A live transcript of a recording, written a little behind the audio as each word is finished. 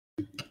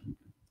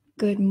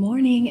Good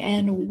morning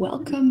and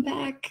welcome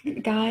back,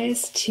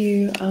 guys,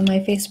 to my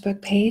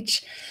Facebook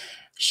page.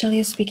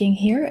 Shailia speaking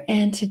here,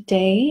 and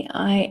today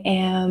I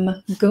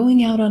am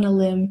going out on a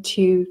limb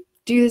to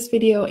do this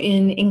video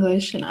in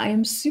English, and I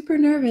am super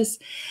nervous.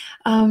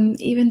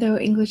 Even though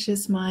English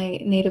is my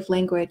native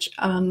language,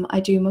 I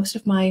do most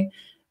of my,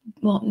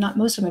 well, not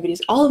most of my videos,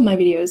 all of my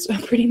videos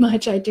pretty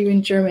much I do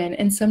in German,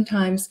 and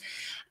sometimes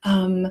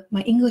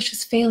my English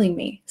is failing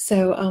me.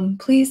 So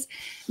please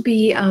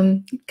be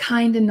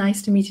kind and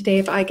nice to me today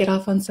if I get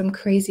off on some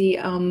crazy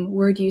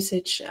word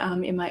usage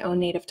in my own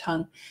native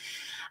tongue.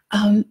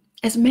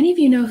 As many of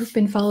you know who've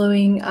been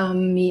following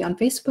me on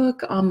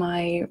Facebook,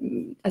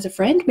 as a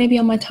friend, maybe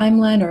on my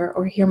timeline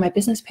or here on my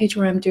business page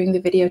where I'm doing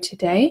the video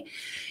today,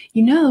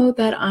 you know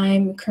that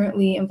I'm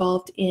currently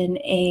involved in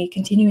a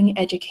continuing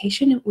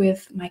education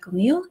with Michael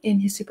Neal in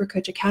his Super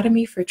Coach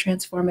Academy for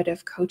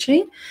transformative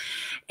coaching.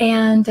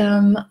 And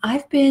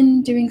I've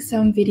been doing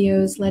some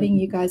videos letting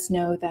you guys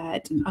know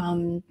that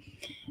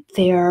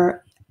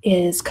there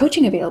is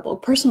coaching available,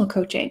 personal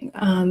coaching.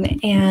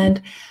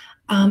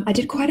 I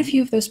did quite a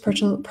few of those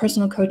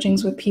personal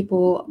coachings with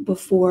people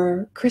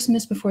before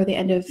Christmas, before the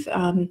end of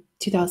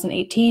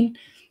 2018,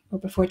 or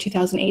before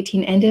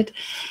 2018 ended.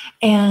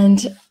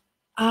 And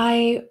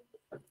I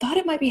thought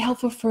it might be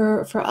helpful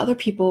for other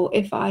people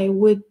if I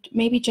would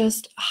maybe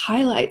just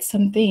highlight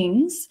some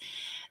things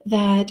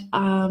that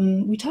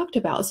we talked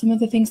about, some of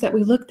the things that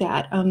we looked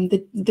at,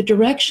 the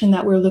direction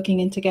that we're looking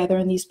in together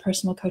in these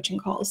personal coaching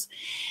calls.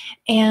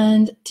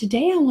 And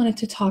today I wanted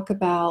to talk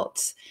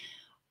about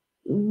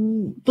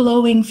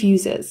blowing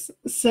fuses.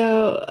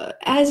 So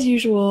as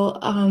usual,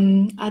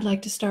 I'd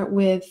like to start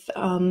with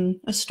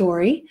a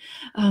story.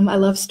 I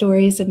love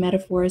stories and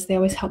metaphors. They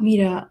always help me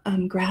to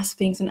grasp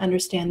things and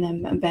understand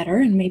them better,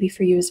 and maybe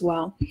for you as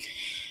well.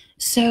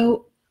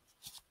 So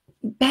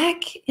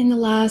back in the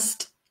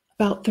last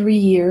about 3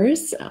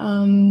 years,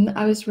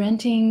 I was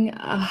renting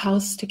a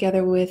house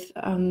together with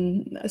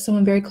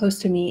someone very close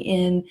to me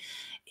in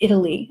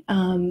Italy,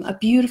 a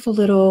beautiful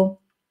little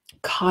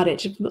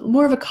cottage,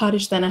 more of a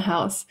cottage than a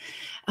house,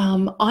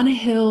 on a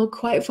hill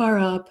quite far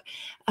up,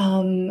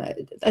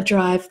 a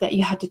drive that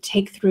you had to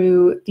take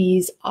through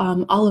these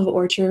olive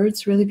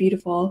orchards, really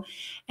beautiful,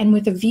 and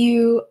with a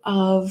view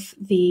of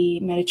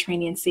the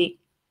Mediterranean Sea.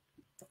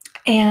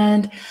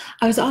 And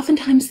I was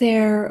oftentimes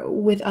there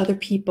with other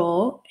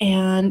people,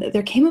 and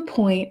there came a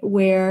point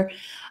where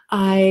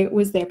I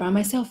was there by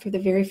myself for the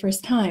very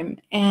first time.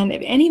 And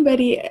if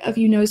anybody of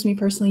you knows me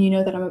personally, you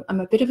know that I'm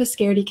a bit of a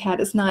scaredy cat.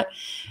 It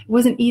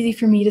wasn't easy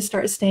for me to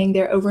start staying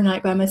there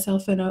overnight by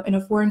myself in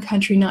a foreign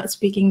country, not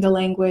speaking the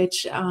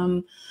language,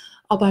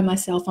 all by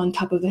myself on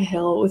top of a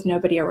hill with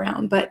nobody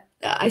around. But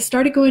I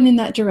started going in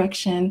that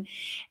direction,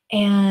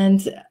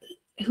 and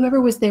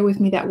whoever was there with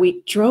me that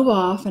week drove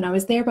off, and I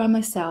was there by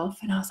myself,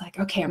 and I was like,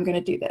 okay, I'm going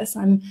to do this.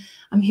 I'm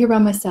here by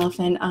myself,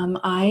 and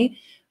I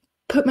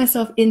put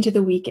myself into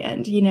the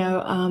weekend,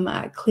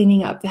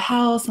 cleaning up the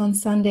house on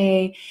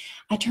Sunday.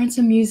 I turned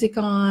some music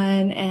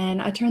on,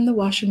 and I turned the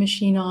washing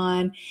machine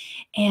on,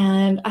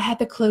 and I had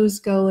the clothes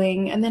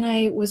going, and then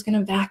I was going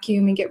to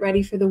vacuum and get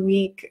ready for the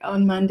week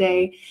on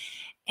Monday.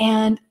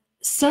 And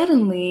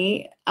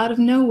suddenly, out of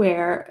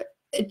nowhere,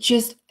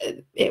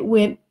 it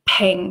went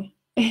pang.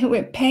 It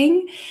went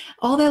pang,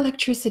 all the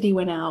electricity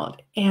went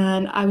out,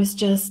 and I was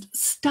just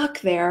stuck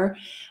there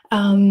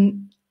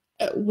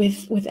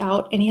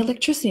without any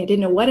electricity. I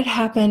didn't know what had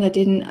happened. I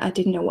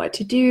didn't know what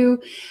to do.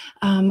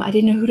 I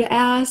didn't know who to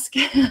ask.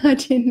 I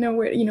didn't know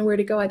where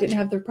to go. I didn't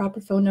have their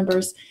proper phone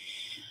numbers.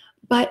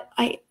 But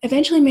I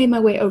eventually made my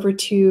way over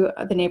to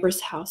the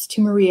neighbor's house,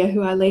 to Maria,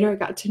 who I later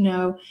got to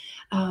know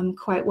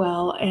quite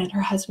well, and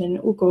her husband,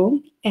 Ugo.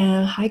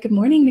 Hi, good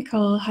morning,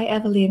 Nicole. Hi,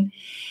 Evelyn.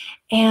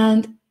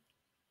 And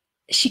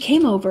she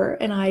came over,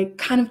 and I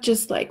kind of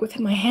just with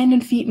my hand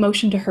and feet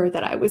motioned to her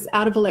that I was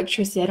out of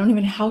electricity. I don't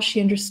even know how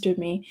she understood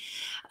me.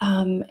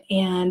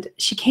 And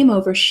she came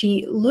over,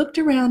 she looked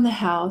around the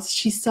house,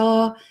 she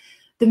saw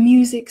the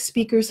music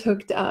speakers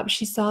hooked up,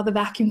 she saw the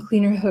vacuum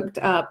cleaner hooked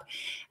up,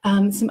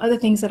 some other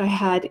things that I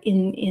had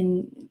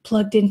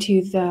plugged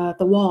into the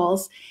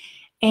walls.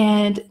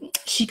 And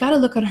she got a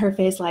look on her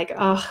face like,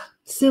 oh,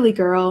 silly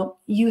girl,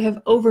 you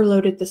have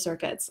overloaded the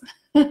circuits.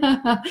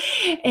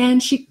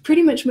 And she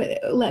pretty much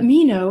let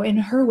me know in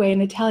her way,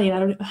 in Italian, I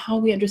don't know how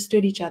we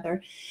understood each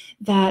other,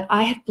 that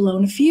I had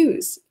blown a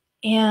fuse,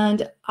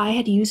 and I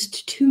had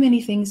used too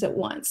many things at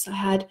once. I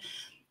had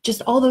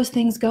just all those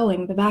things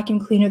going, the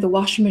vacuum cleaner, the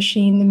washing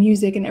machine, the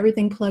music, and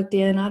everything plugged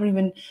in. I don't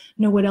even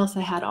know what else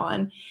I had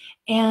on.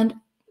 And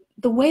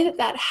the way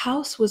that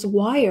house was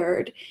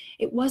wired,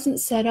 it wasn't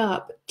set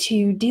up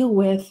to deal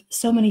with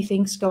so many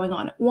things going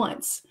on at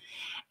once.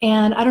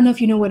 And I don't know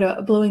if you know what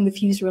a blowing the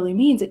fuse really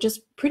means. It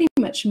just pretty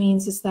much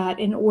means is that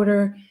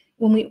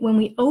when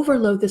we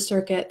overload the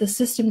circuit, the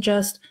system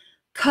just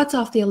cuts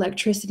off the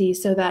electricity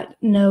so that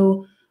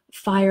no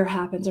fire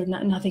happens or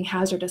nothing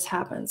hazardous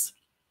happens.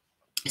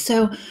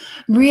 So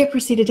Maria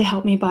proceeded to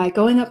help me by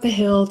going up the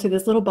hill to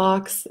this little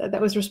box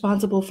that was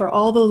responsible for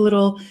all the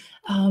little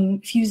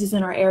fuses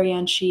in our area,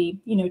 and she,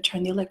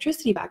 turned the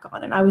electricity back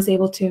on, and I was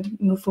able to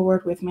move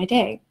forward with my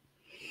day.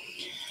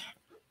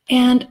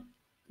 And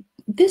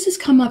this has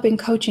come up in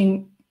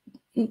coaching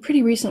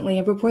pretty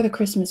recently, before the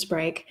Christmas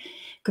break.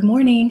 Good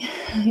morning.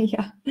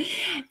 Yeah.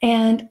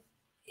 And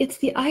it's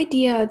the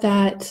idea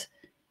that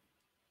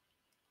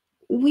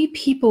we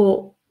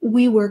people,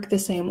 we work the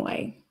same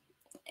way.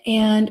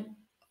 And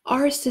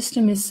our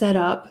system is set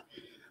up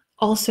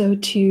also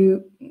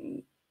to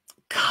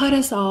cut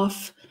us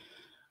off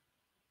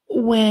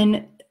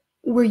when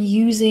we're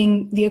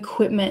using the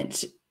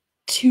equipment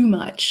too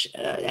much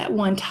at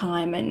one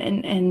time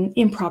and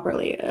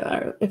improperly.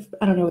 If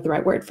I don't know what the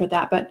right word for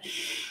that, but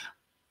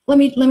let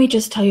me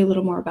just tell you a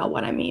little more about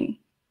what I mean.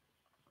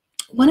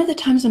 One of the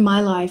times in my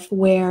life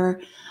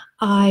where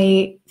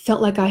I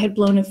felt like I had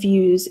blown a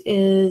fuse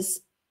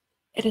is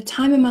at a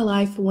time in my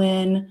life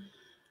when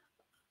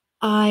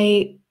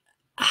I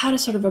had a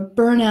sort of a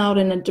burnout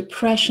and a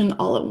depression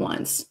all at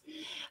once.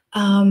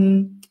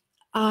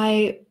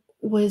 I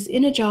was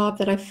in a job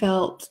that I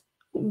felt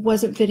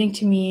wasn't fitting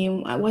to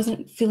me. I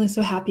wasn't feeling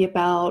so happy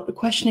about,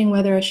 questioning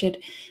whether I should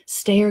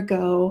stay or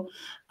go.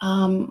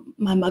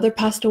 My mother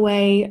passed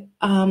away.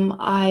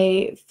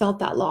 I felt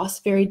that loss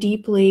very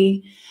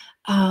deeply.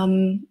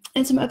 And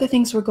some other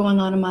things were going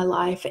on in my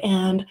life.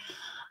 And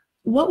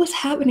what was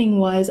happening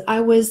was I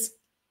was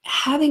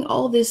having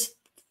all this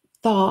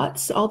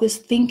thoughts, all this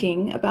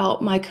thinking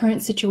about my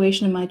current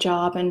situation in my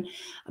job and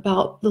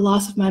about the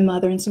loss of my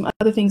mother and some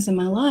other things in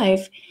my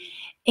life.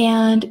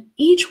 And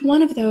each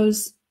one of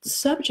those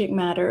subject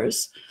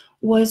matters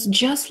was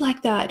just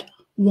like that.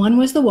 One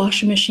was the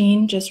washing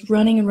machine, just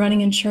running and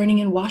running and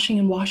churning and washing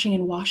and washing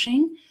and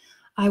washing.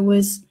 I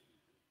was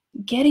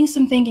getting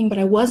some thinking, but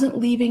I wasn't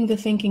leaving the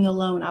thinking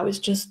alone. I was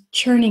just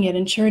churning it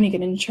and churning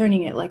it and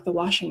churning it like the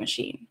washing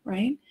machine,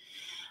 right?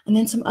 And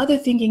then some other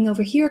thinking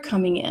over here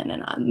coming in,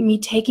 and me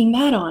taking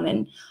that on,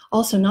 and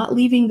also not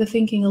leaving the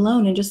thinking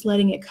alone and just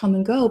letting it come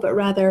and go, but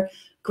rather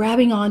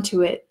grabbing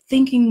onto it,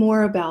 thinking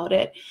more about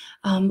it,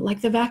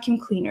 like the vacuum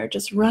cleaner,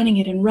 just running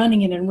it and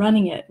running it and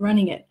running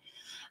it.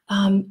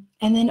 And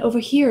then over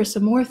here,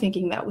 some more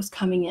thinking that was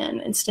coming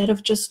in. Instead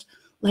of just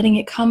letting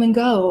it come and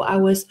go, I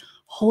was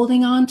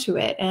holding on to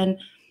it and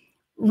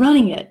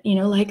running it,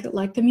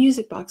 like the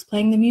music box,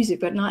 playing the music,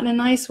 but not in a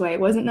nice way.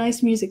 It wasn't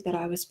nice music that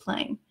I was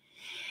playing.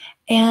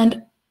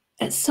 And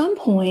at some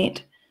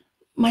point,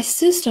 my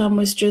system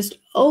was just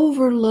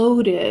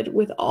overloaded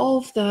with all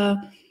of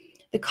the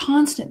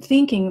constant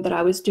thinking that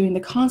I was doing, the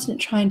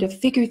constant trying to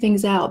figure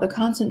things out, the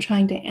constant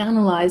trying to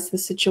analyze the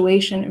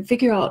situation and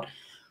figure out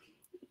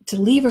to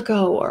leave or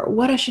go or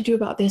what I should do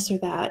about this or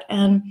that.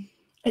 And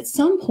at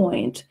some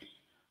point,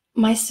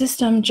 my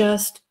system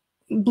just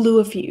blew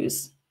a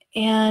fuse.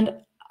 And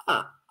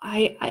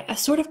I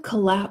sort of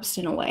collapsed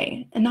in a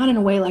way, and not in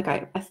a way like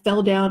I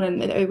fell down and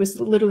there was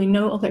literally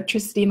no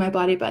electricity in my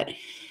body, but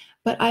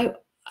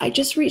I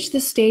just reached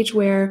this stage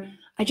where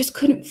I just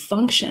couldn't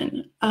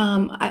function.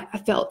 I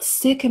felt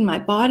sick in my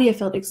body. I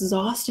felt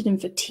exhausted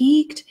and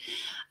fatigued.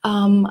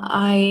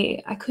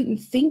 I couldn't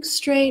think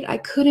straight. I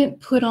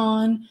couldn't put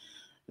on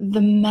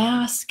the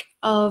mask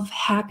of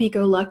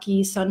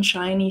happy-go-lucky,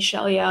 sunshiny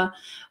Shailia.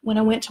 When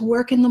I went to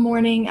work in the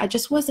morning, I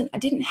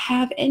didn't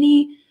have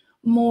any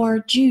more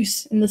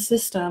juice in the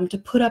system to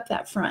put up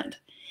that front.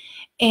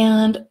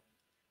 And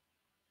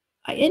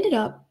I ended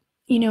up,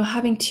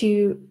 having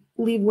to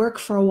leave work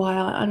for a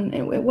while. And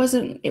it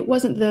wasn't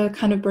the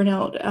kind of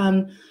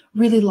burnout,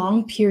 really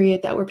long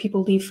period where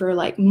people leave for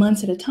like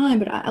months at a time,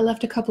 but I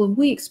left a couple of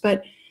weeks.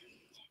 But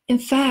in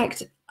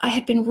fact, I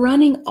had been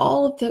running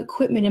all of the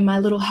equipment in my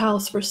little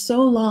house for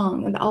so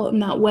long and all in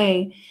that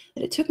way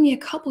that it took me a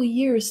couple of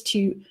years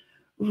to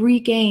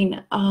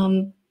regain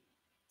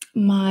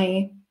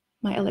my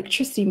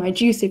electricity, my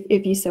juice,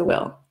 if you so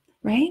will,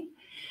 right?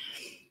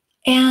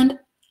 And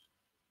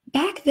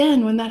back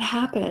then, when that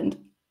happened,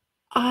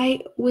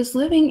 I was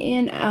living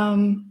in a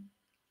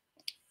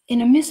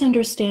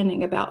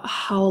misunderstanding about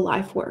how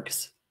life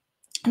works.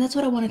 And that's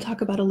what I want to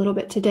talk about a little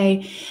bit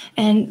today.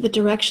 And the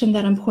direction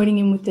that I'm pointing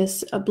in with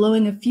this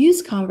blowing a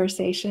fuse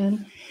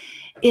conversation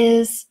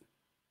is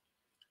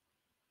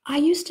I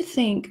used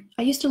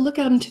to look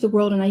out into the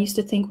world and I used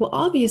to think, well,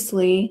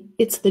 obviously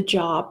it's the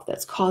job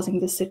that's causing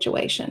this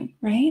situation,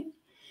 right?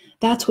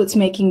 That's what's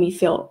making me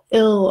feel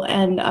ill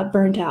and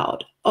burnt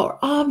out. Or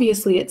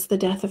obviously it's the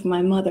death of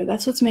my mother.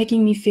 That's what's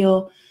making me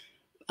feel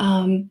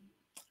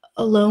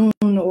alone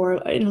or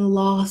in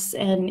loss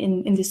and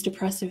in this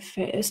depressive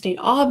state.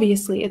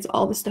 Obviously it's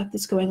all the stuff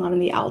that's going on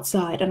the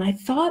outside. And I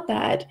thought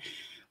that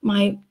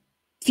my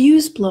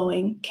fuse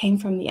blowing came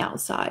from the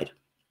outside.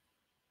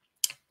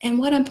 And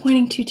what I'm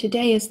pointing to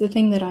today is the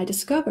thing that I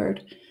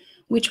discovered,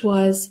 which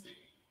was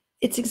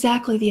it's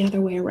exactly the other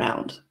way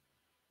around,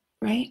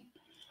 right?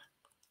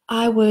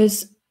 I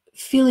was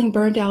feeling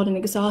burned out and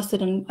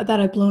exhausted and that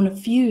I'd blown a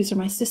fuse, or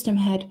my system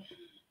had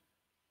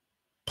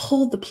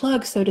pulled the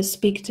plug, so to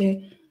speak,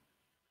 to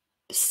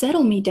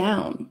settle me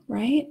down,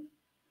 right?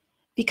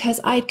 because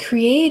I'd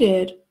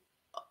created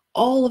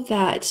all of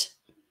that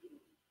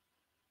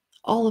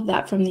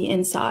from the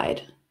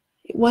inside.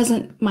 It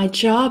wasn't my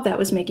job that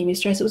was making me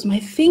stressed. It was my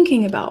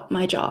thinking about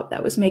my job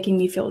that was making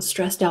me feel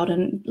stressed out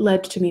and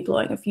led to me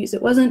blowing a fuse.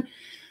 It wasn't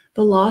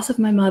the loss of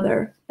my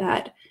mother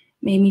that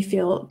made me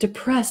feel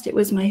depressed. It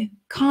was my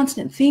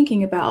constant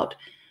thinking about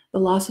the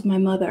loss of my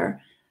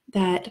mother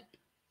that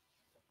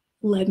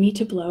led me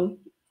to blow,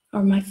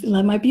 or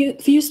led my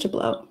fuse to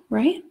blow,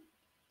 right?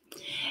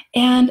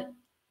 And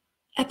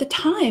at the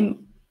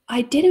time,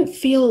 I didn't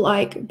feel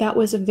like that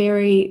was a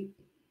very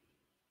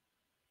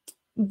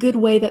good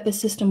way that the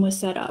system was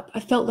set up. I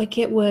felt like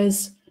it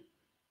was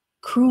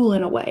cruel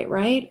in a way,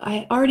 right?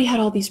 I already had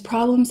all these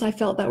problems I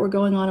felt that were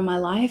going on in my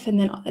life, and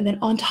then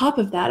on top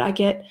of that, I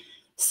get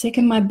sick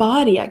in my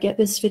body. I get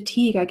this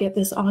fatigue. I get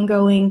this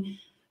ongoing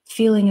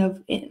feeling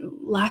of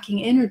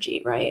lacking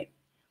energy, right?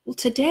 Well,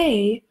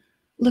 today,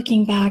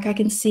 looking back, I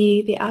can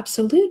see the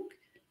absolute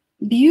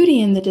beauty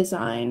in the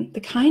design,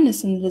 the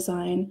kindness in the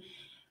design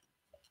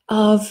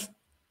of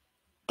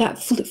that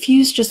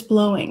fuse just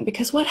blowing.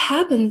 Because what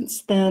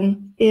happens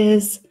then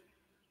is,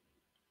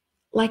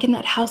 like in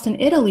that house in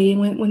Italy,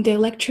 when the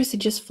electricity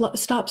just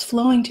stops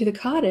flowing to the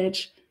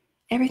cottage,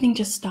 everything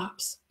just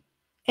stops.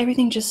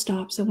 Everything just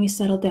stops and we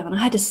settle down.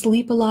 I had to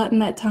sleep a lot in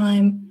that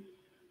time.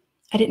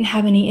 I didn't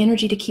have any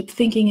energy to keep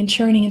thinking and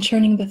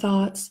churning the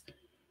thoughts.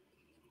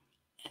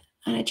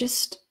 And I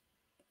just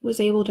was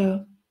able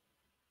to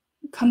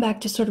come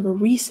back to sort of a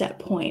reset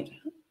point,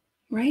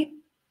 right?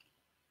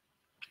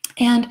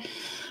 And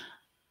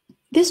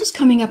this was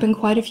coming up in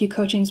quite a few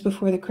coachings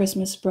before the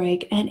Christmas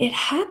break, and it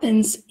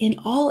happens in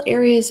all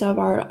areas of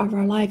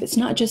our life. It's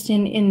not just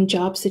in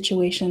job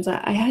situations.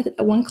 I had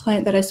one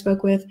client that I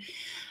spoke with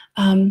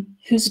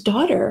whose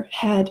daughter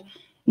had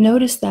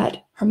noticed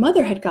that her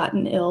mother had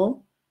gotten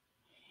ill,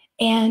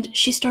 and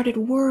she started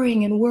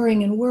worrying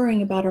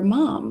about her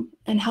mom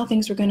and how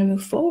things were going to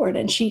move forward.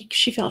 And she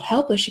felt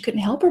helpless. She couldn't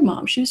help her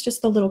mom. She was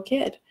just a little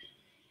kid.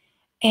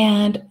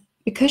 And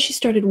because she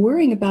started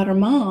worrying about her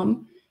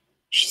mom,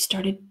 she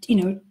started,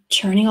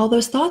 churning all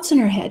those thoughts in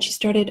her head. She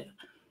started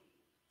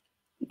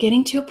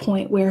getting to a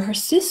point where her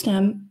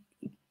system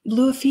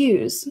blew a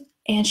fuse,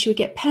 and she would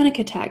get panic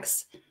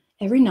attacks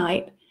every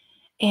night,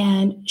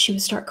 and she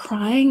would start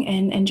crying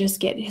and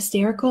just get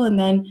hysterical, and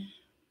then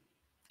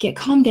get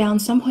calmed down,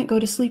 some point go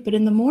to sleep. But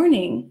in the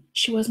morning,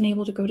 she wasn't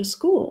able to go to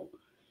school.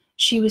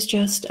 She was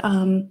just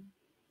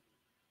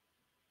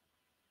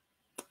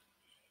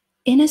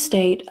in a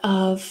state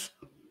of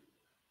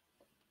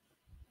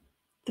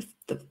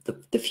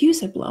the fuse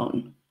had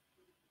blown.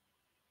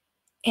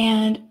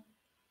 And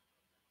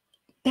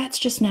that's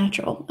just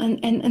natural.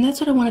 And that's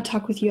what I want to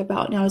talk with you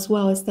about now as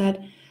well, is that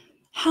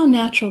how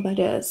natural that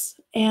is,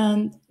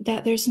 and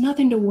that there's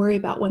nothing to worry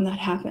about when that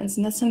happens.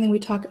 And that's something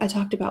I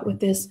talked about with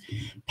this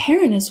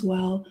parent as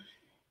well,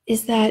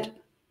 is that,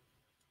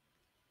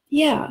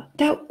 yeah,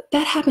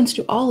 that happens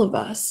to all of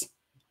us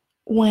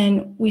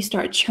when we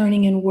start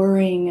churning and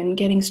worrying and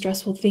getting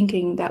stressful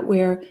thinking that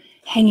we're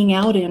hanging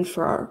out in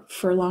for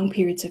long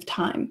periods of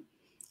time.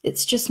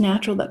 It's just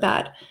natural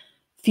that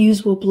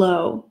fuse will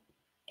blow.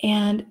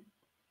 And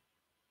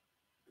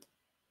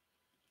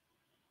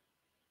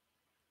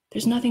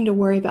there's nothing to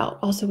worry about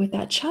also with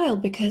that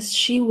child, because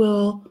she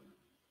will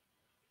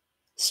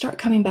start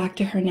coming back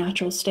to her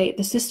natural state.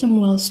 The system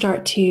will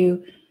start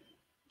to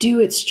do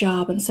its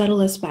job and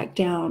settle us back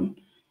down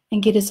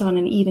and get us on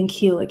an even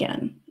keel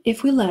again,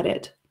 if we let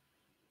it.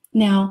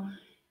 Now,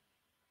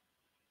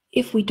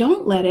 if we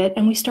don't let it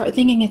and we start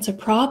thinking it's a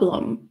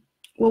problem,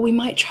 well, we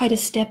might try to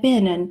step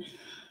in and,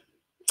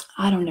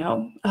 I don't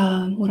know,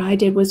 what I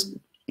did was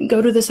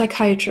go to the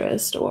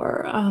psychiatrist,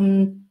 or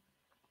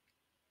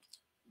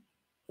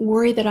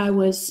worry that I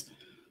was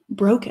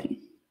broken.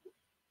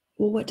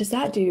 Well, what does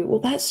that do? Well,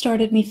 that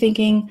started me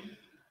thinking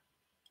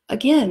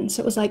again.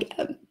 So it was like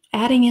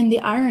adding in the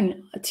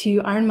iron to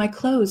iron my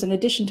clothes in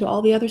addition to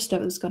all the other stuff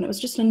that was going on. It was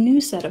just a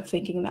new set of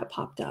thinking that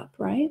popped up,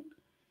 right?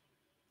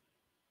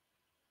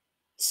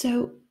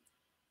 So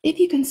if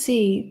you can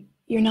see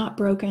you're not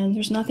broken,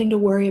 there's nothing to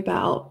worry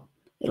about,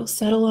 it'll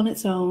settle on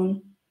its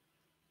own.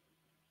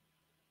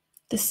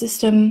 The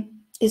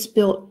system is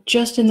built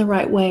just in the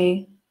right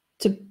way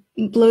to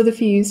blow the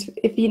fuse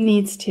if it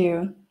needs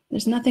to.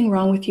 There's nothing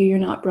wrong with you. You're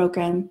not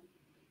broken.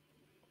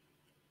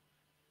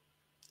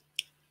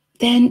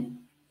 Then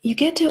you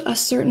get to a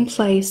certain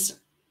place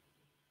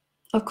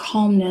of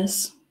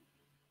calmness,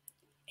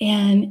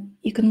 and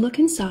you can look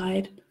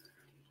inside,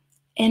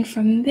 and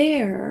from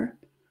there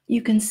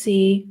you can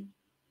see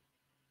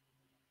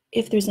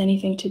if there's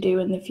anything to do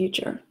in the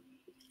future.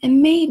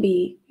 And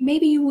maybe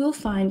you will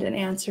find an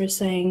answer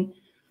saying,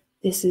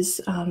 this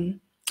is,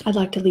 I'd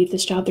like to leave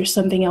this job. There's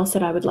something else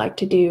that I would like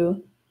to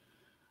do.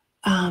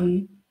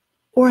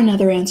 Or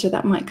another answer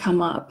that might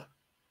come up.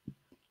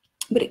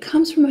 But it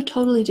comes from a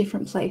totally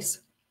different place.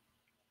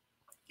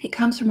 It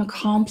comes from a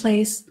calm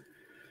place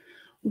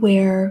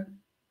where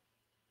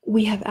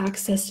we have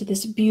access to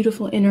this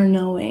beautiful inner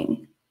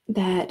knowing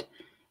that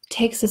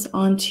takes us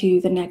on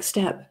to the next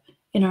step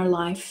in our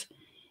life.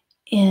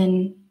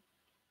 in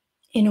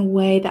a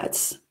way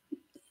that's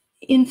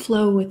in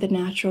flow with the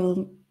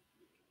natural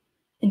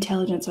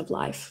intelligence of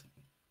life.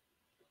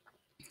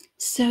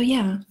 So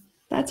yeah,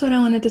 that's what I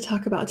wanted to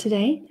talk about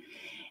today.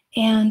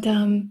 And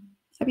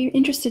I'd be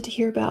interested to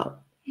hear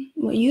about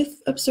what you've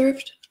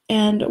observed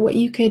and what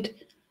you could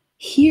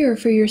hear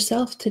for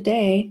yourself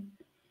today.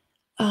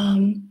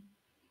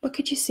 What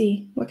could you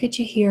see? What could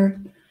you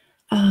hear?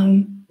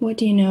 What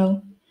do you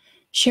know?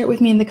 Share it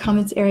with me in the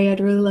comments area. I'd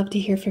really love to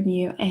hear from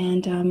you.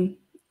 And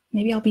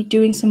maybe I'll be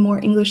doing some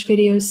more English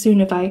videos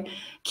soon if I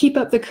keep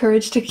up the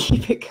courage to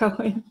keep it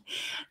going.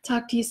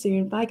 Talk to you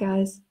soon. Bye,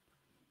 guys.